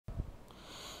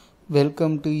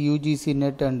Welcome to UGC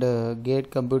Net and GATE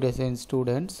Computer Science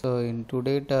students. In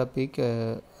today's topic,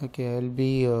 I'll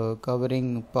be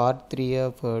covering part 3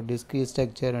 of Discrete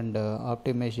Structure and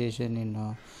Optimization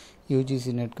in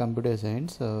UGC Net Computer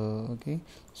Science.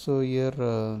 So here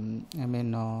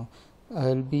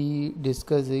I'll be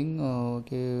discussing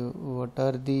what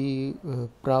are the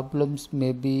problems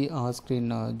may be asked in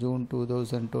June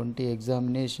 2020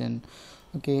 examination.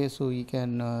 So you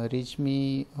can reach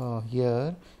me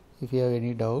here if you have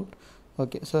any doubt.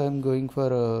 So I'm going for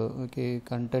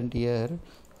content here.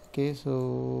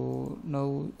 So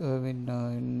now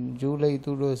in July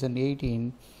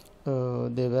 2018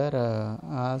 they were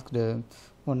asked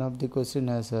one of the question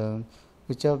as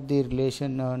which of the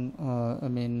relation on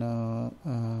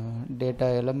data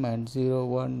element 0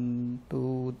 1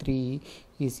 2 3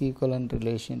 is equivalent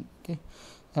relation.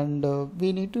 And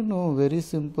we need to know very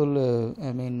simple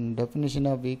definition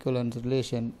of equivalence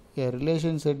relation. A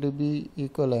relation said to be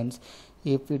equivalence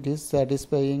if it is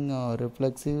satisfying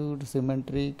reflexive,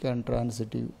 symmetric and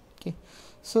transitive.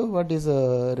 So what is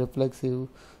reflexive?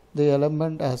 The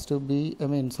element has to be,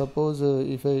 suppose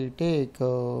if I take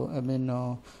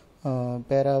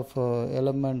pair of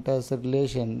element as a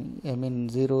relation,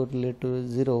 0 related to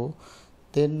 0,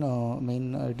 then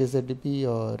it is said to be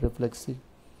reflexive.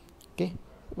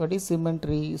 What is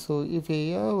symmetry? So if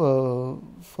I have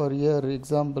for your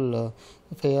example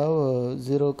if I have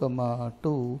 0 comma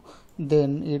 2,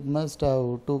 then it must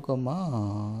have 2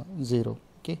 comma 0.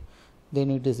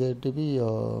 Then it is said to be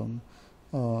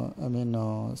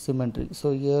symmetry.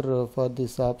 So here for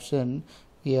this option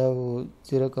we have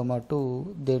 0 comma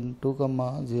 2, then 2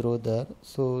 comma 0 there,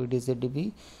 so it is said to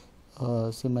be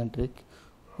symmetric.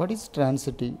 What is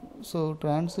transitive? So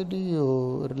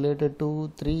transitive related to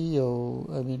three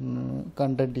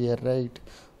content here, right?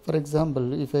 For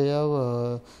example, if I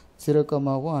have 0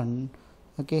 comma 1,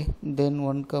 then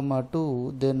 1 comma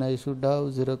 2, then I should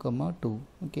have 0 comma 2.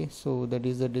 So that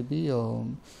is said to be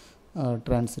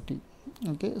transitive.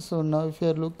 So now if you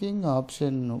are looking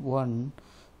option 1,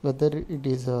 whether it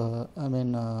is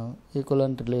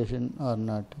equivalent relation or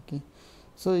not.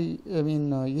 So here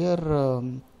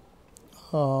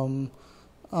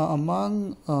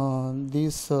among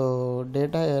this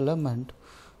data element,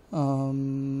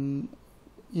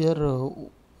 here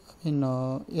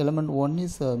element 1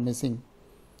 is missing.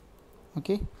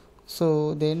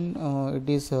 So then it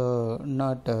is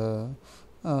not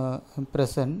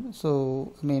present.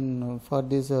 So for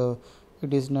this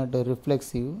it is not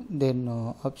reflexive, then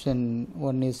option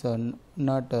 1 is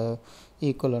not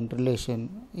equivalent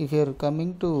relation. If you are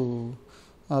coming to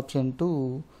option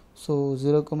 2, so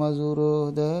 0 comma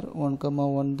 0 there, 1 comma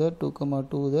 1 there, 2 comma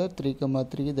 2 there, 3 comma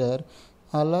 3 there,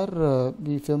 all are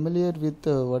be familiar with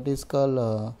what is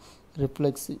called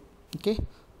reflexive.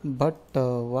 But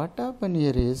what happen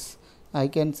here is I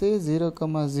can say 0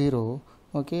 comma 0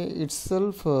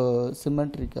 itself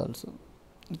symmetric also.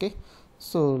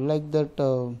 So like that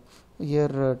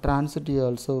here transitive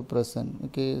also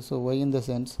present. So why in the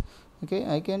sense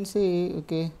I can say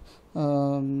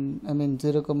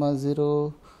 0 comma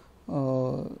 0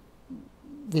 will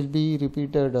be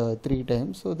repeated 3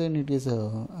 times, so then it is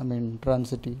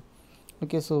transitive.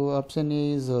 So option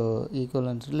A is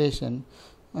equivalence relation,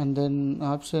 and then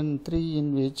option 3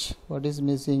 in which what is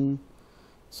missing.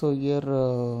 So here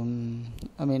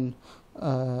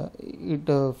it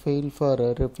failed for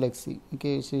reflexive.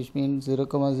 So which means 0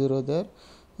 comma 0 there,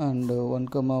 and 1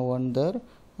 comma 1 there,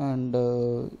 and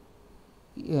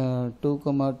 2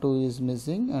 comma 2 is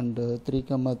missing, and 3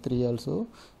 comma 3 also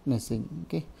missing.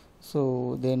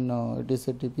 So then it is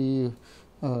said to be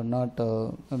not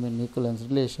equivalence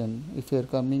relation. If you are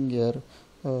coming here,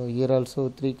 here also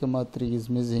 3 comma 3 is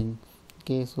missing.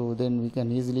 So then we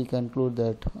can easily conclude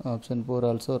that option 4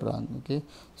 also wrong.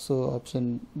 So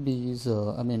option B is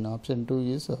option 2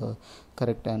 is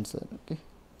correct answer.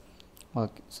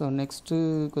 So next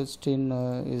question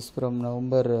is from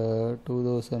November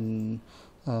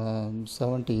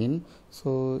 2017.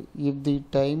 So if the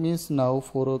time is now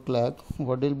 4 o'clock,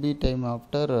 what will be time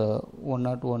after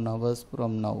 101 hours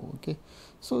from now?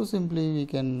 So simply we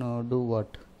can do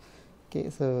what?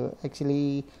 So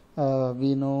actually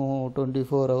we know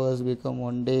 24 hours become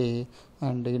 1 day,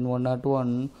 and in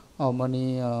 101 how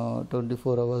many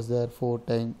 24 hours there? 4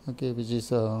 times, which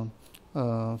is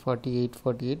 48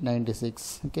 48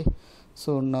 96.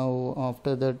 So now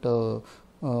after that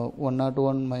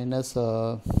 101 minus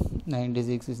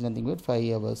 96 is nothing but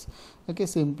 5 hours.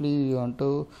 Simply we want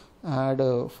to add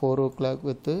 4 o'clock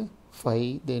with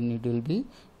 5, then it will be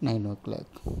 9 o'clock.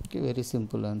 Very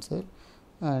simple answer.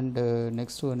 And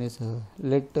next one is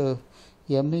let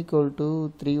m equal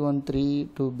to 313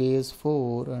 to base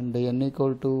 4 and n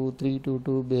equal to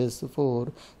 322 base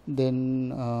 4,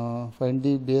 then find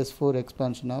the base 4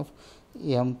 expansion of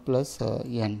m plus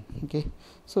n. Okay,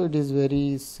 so it is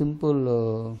very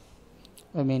simple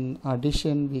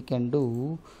addition we can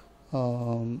do.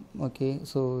 Okay,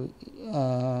 so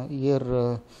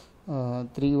here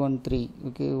 313,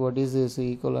 okay, what is this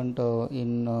equivalent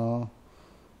in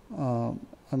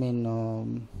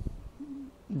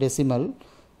decimal,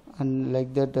 and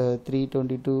like that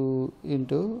 322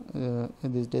 into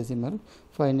this decimal.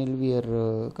 Finally we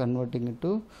are converting it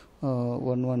to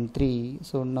 113.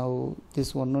 So now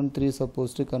this 113 is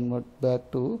supposed to convert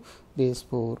back to base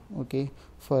 4. Okay,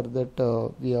 for that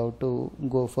we have to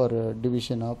go for a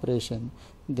division operation,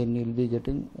 then you will be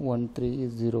getting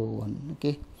 1301.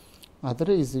 Okay,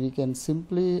 otherwise we can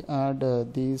simply add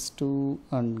these two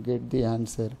and get the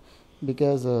answer,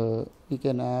 because we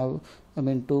can have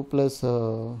 2 plus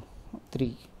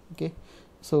 3. Okay,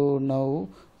 so now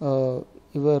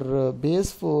your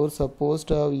base 4 supposed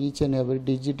to have each and every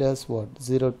digit as what?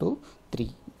 0 to 3.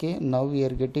 Okay, now we are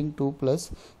getting 2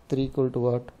 plus 3 equal to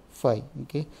what? 5.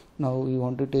 Okay, now we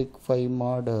want to take 5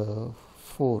 mod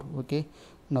 4. Okay,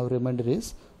 now remainder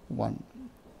is 1.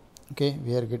 Okay,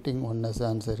 we are getting 1 as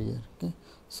answer here. Okay,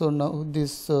 so now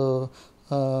this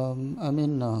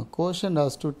quotient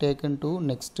has to taken to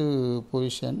next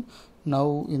position.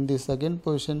 Now in the second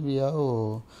position we have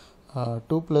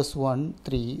 2 plus 1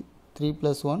 3, 3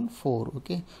 plus 1 4.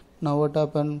 Okay, now what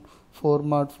happened? 4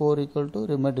 mod 4 equal to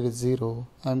remainder is 0.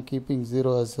 I am keeping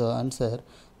 0 as answer,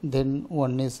 then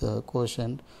 1 is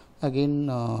quotient. Again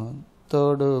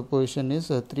third position is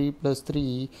 3 plus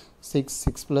 3 6,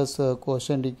 6 plus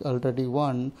quotient already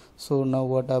 1. So now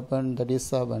what happened? That is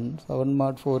 7. 7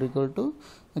 mod 4 equal to,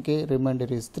 okay, remainder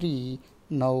is 3.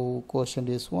 Now quotient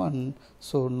is 1,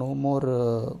 so no more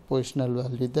positional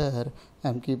value there. I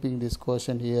am keeping this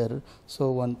quotient here,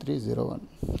 so 1301.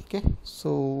 Okay,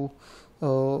 so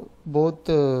both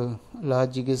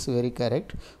logic is very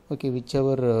correct. Okay,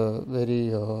 whichever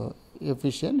very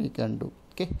efficient you can do.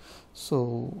 Okay,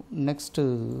 so next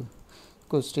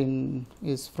question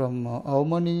is from how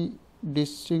many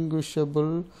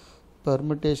distinguishable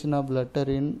permutation of letter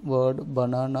in word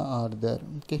banana are there?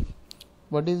 Okay,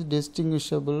 what is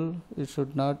distinguishable? It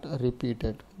should not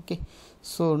repeated. Okay,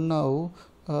 so now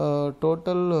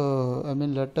total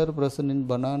letter present in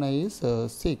banana is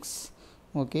 6.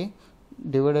 Okay,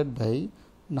 divided by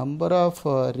number of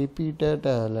repeated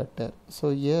letter. So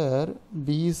here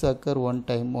b is occur 1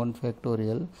 time 1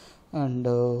 factorial, and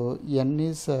n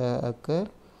is occur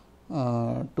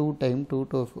 2 time 2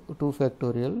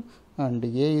 factorial, and a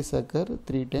is occur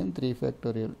 3 time 3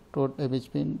 factorial,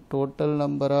 which means total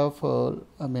number of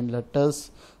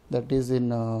letters that is in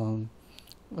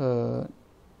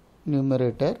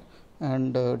numerator,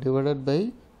 and divided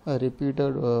by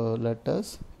repeated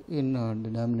letters in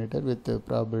denominator with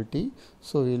probability.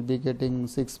 So we will be getting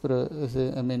 6 factorial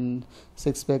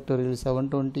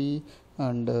 720,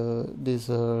 and this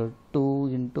 2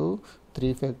 into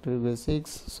 3 factorial is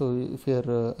 6. So if you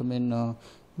are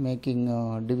making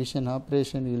division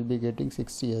operation, you will be getting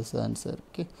 60 as answer.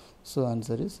 Okay, so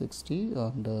answer is 60,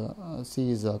 and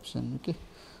C is option. Okay,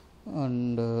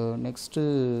 and next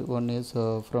one is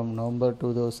from November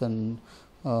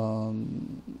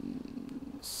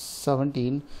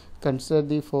 2017. Consider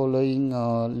the following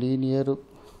linear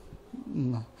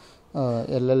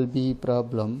LLB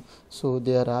problem. So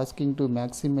they are asking to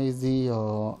maximize the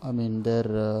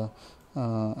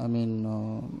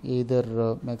either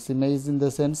maximize in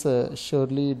the sense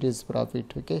surely it is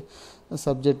profit. Okay,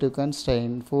 subject to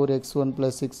constraint 4x1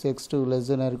 plus 6x2 less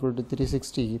than or equal to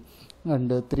 360,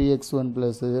 and 3x1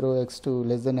 plus 0x2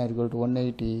 less than or equal to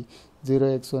 180,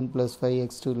 0x1 plus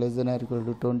 5x2 less than or equal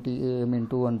to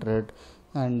 200,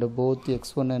 and both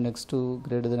x1 and x2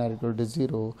 greater than or equal to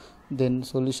 0. Then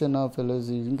solution of LS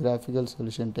using graphical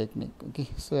solution technique. Okay,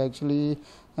 so actually,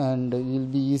 and you will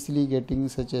be easily getting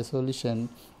such a solution.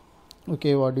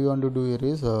 Okay, what you want to do here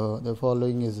is the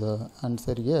following is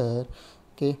answer here.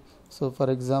 Okay, so for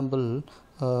example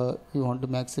you want to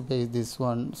maximize this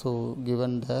one, so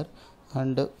given there,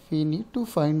 and we need to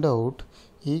find out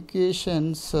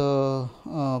equations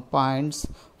points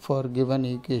for given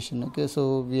equation. Okay,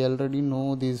 so we already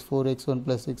know these 4x1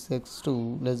 plus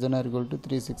 6x2 less than or equal to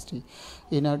 360.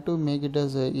 In order to make it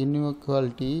as a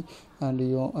inequality,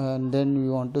 and then we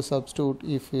want to substitute,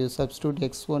 if you substitute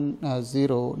x1 as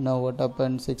 0, now what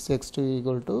happens? 6x2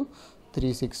 equal to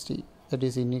 360. That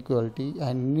is inequality,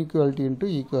 and inequality into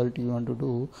equality you want to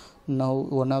do. Now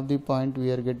one of the point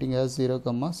we are getting as 0,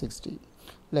 60.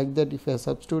 Like that, if you are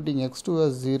substituting x2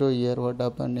 as 0 here, what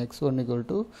happen? X1 equal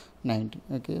to 90.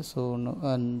 Okay, so no,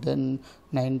 and then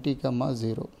 90 comma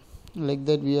 0. Like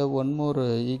that, we have one more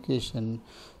equation.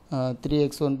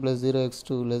 3x1 plus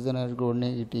 0x2 less than or equal to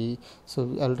negative.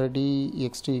 So already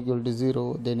x2 equal to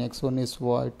 0, then x1 is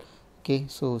what? Okay,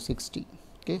 so 60.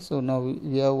 Okay, so now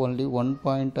we have only 1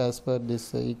 point as per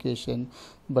this equation,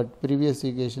 but previous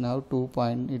equation have 2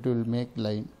 point, it will make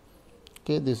line.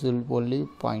 Okay, this will only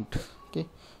point. Okay,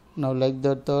 now like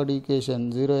the third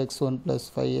equation, 0x1 plus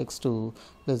 5x2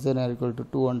 less than or equal to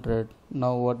 200.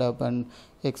 Now what happened?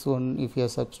 X1, if you are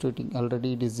substituting,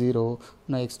 already it is 0,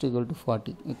 now x2 equal to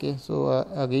 40. Okay, so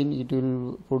again it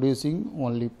will producing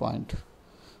only point.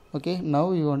 Okay, now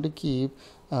we want to keep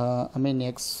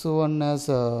x1 as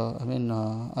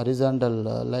horizontal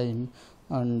line,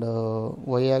 and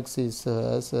y-axis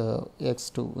as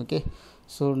x2. Okay,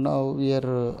 so now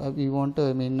we want to,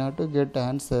 in order to get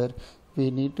answer, we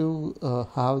need to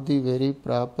have the very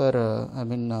proper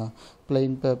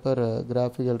plain paper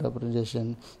graphical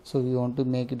representation. So we want to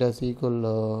make it as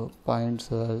equal points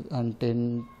and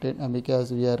 10,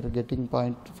 because we are getting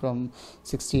point from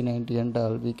 60, 90 and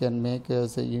all, we can make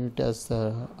as a unit as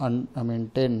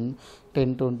 10,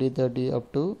 20, 30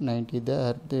 up to 90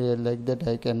 there. Like that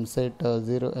I can set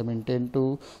 10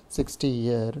 to 60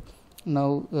 here.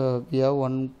 Now we have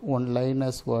one line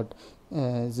as what?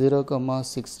 0 comma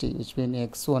 60, which means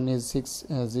x1 is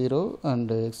 0 and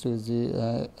x2 is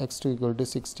x2 equal to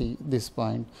 60, this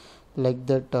point. Like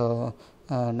that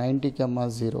 90 comma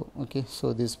 0. Okay,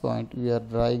 so this point we are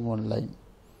drawing one line.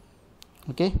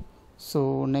 Okay,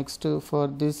 so next for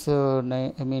this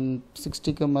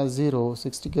 60 comma 0,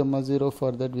 60 comma 0,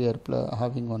 for that we are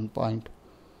having one point.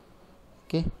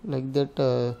 Okay, like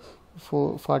that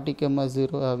 40 comma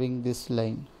 0 having this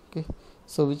line. Okay,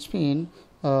 so which means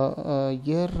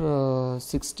here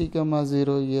 60 comma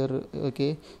 0 here.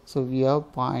 Okay, so we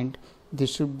have point,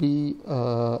 this should be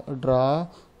draw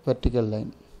vertical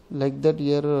line. Like that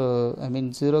here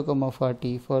 0 comma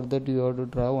 40, for that you have to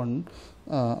draw one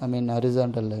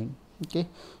horizontal line. Okay,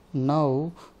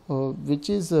 now which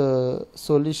is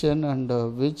solution and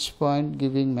which point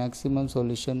giving maximum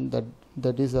solution,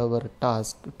 that is our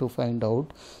task to find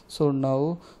out. So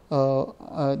now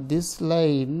this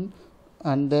line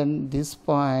and then this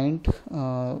point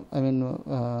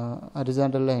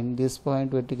horizontal line, this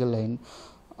point vertical line,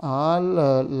 all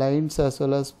lines as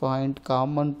well as point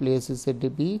common places said to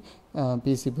be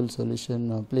feasible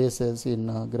solution places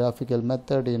in graphical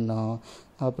method, in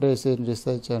operation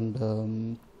research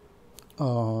and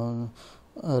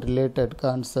related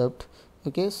concept.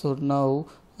 Okay, so now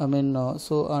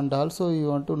so and also you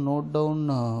want to note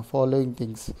down following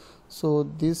things. So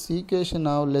this equation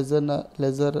now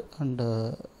lesser and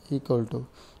equal to,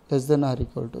 less than or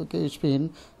equal to. Okay, which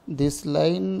means this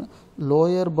line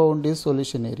lower bound is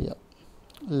solution area.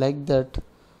 Like that,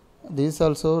 this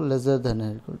also lesser than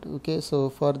or equal to. Okay, so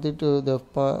for the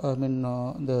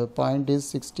point is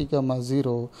 60 comma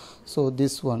 0. So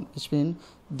this one, which means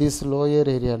this lower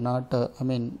area, not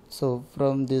so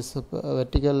from this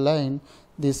vertical line,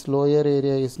 this lower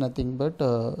area is nothing but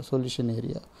solution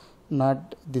area,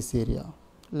 not this area.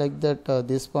 Like that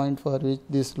this point for which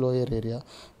this lower area,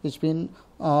 which means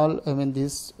all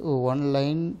this one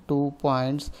line 2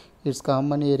 points, its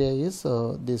common area is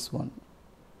this one.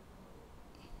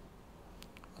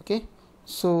 Okay,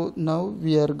 so now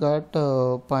we are got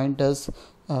pointers.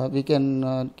 We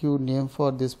can give name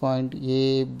for this point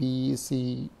A, B,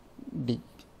 C, D.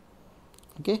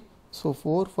 Okay, so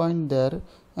 4 points there,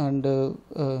 and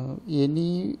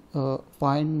any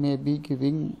point may be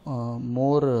giving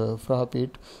more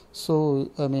profit.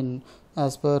 So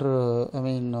as per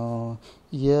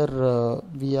here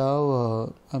we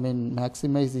have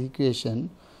maximize equation,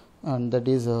 and that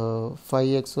is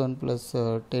 5x1 plus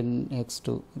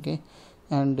 10x2. Okay,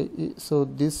 and so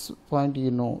this point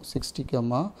 60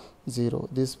 comma 0,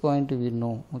 this point we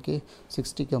know. Okay,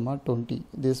 60 comma 20,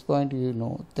 this point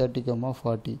 30 comma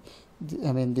 40,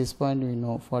 this point we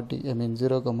know 40,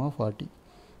 0 comma 40.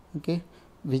 Okay,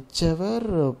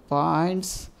 whichever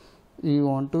points we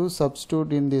want to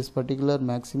substitute in this particular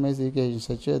maximize equation,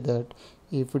 such that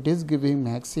if it is giving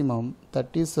maximum, that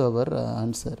is our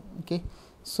answer. Okay,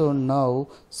 so now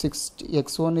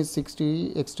x1 is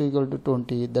 60, x2 equal to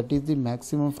 20, that is the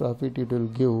maximum profit it will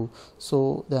give.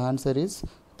 So the answer is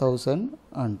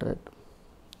 1100.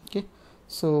 Okay,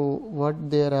 so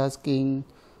what they are asking,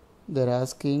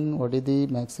 what is the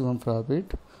maximum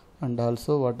profit, and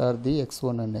also what are the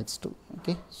x1 and x2.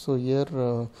 Okay, so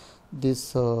here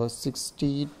this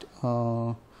 60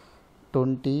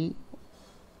 20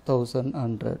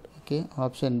 1100. Okay,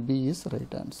 option B is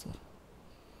right answer.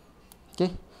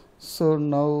 Okay, so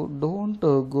now don't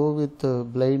go with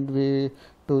blind way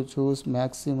to choose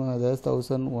maxima as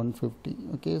 1150.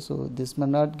 Okay, so this may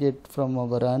not get from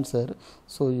our answer,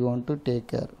 so you want to take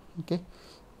care. Okay,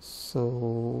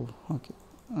 so okay,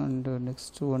 and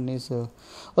next one is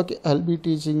okay, I'll be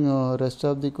teaching rest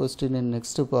of the question in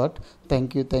next part.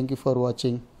 Thank you for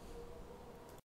watching.